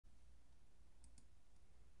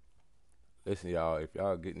Listen, y'all, if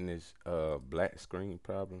y'all getting this black screen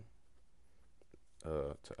problem,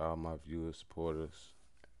 to all my viewers, supporters,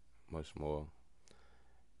 much more.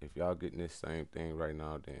 If y'all getting this same thing right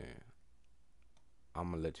now, then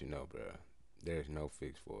I'm gonna let you know, bruh. There's no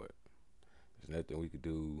fix for it. There's nothing we could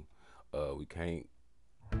do. We can't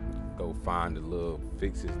go find the little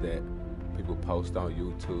fixes that people post on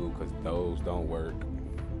YouTube because those don't work.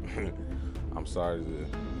 I'm sorry to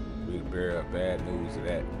be the bearer of bad news of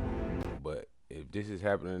that, but if this is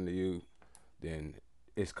happening to you, then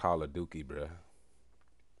it's Call of Dookie, bruh.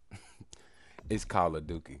 It's Call of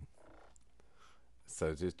Dookie.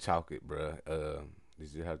 So just chalk it, bruh. You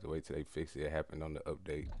just have to wait till they fix it. It happened on the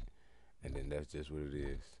update, and then that's just what it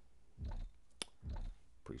is.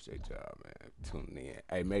 Appreciate y'all, man, tuning in.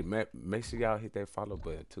 Hey, make sure y'all hit that follow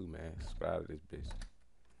button too, man. Subscribe to this bitch.